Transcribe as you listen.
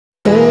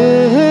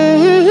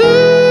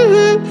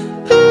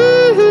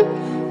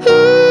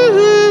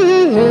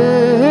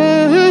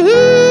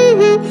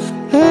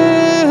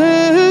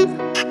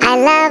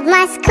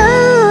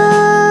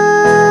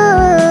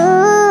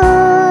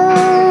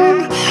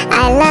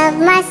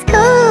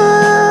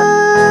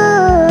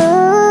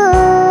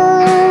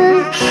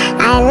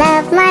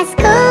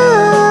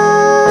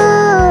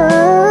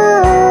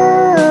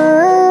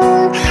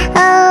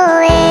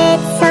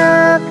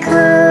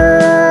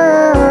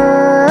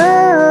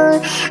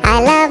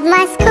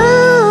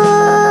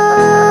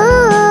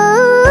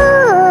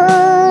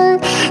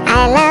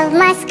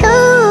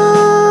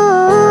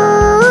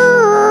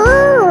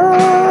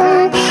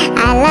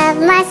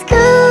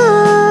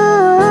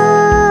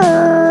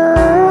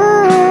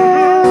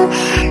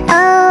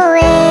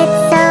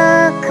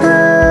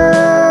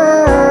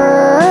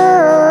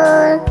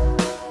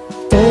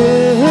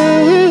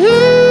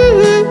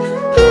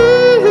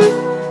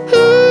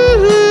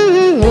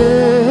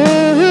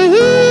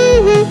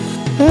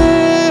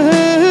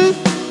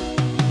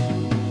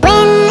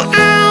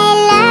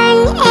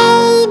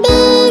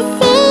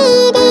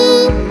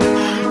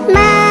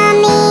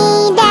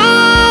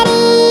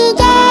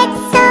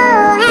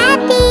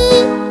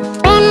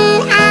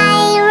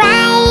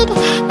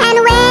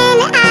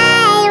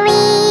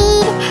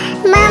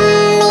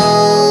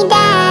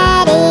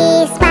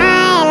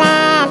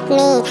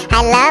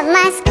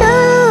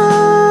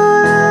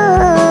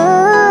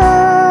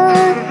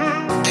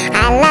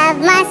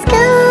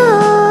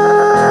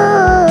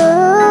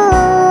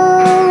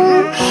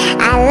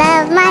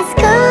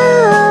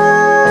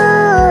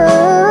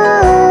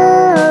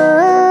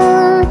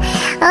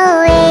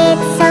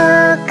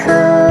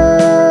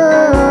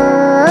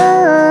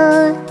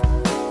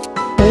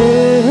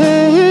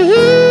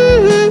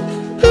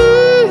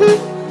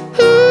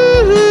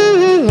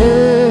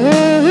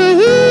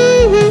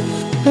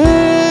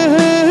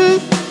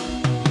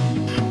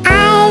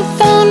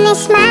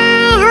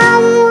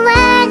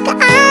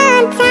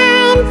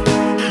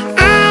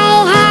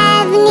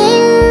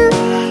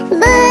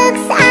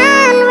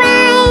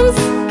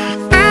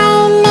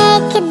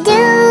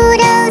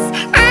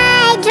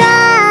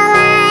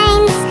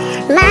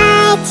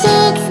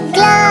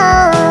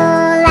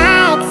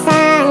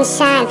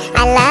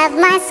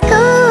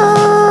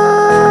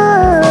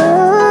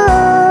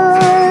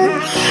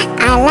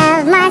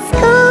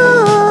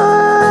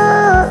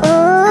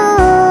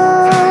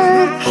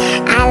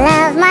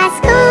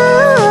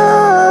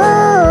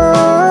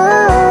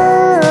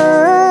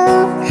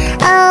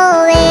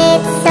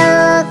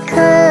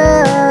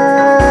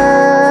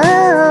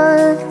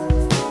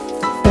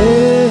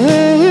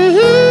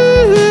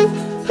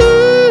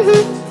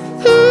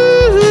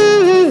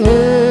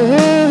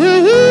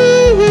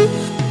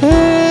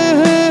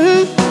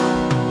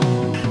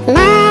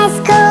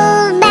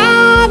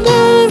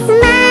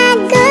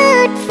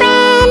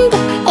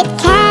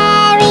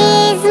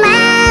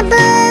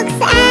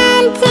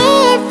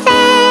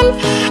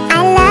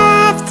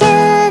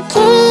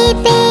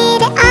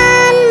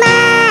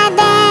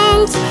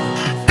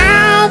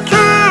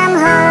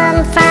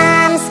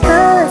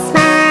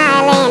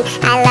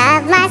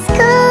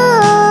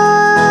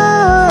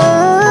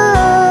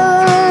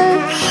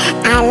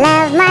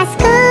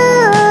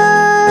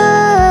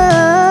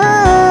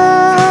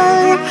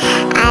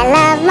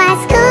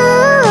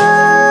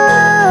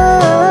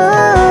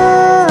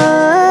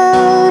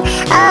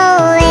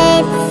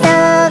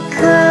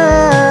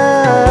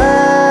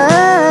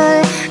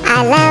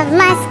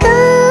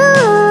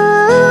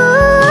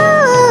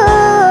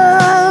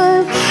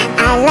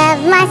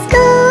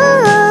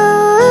school.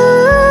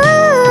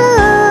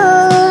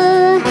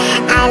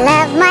 I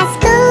love my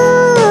school.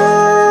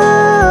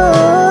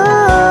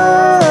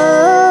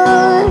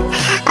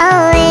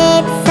 Oh,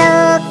 it's so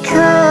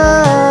cool.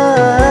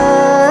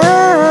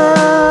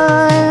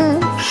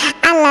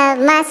 I love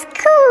my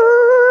school.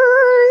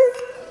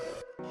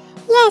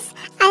 Yes,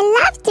 I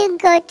love to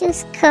go to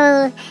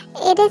school.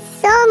 It is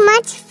so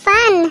much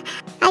fun.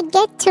 I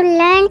get to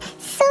learn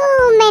so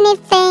many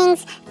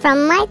things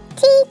from my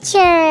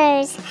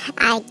teachers.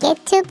 I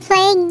get to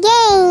play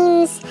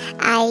games.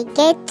 I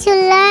get to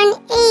learn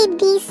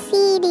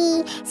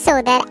ABCD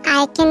so that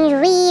I can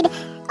read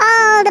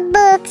all the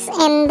books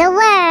in the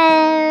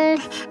world.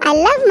 I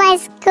love my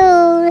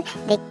school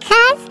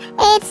because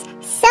it's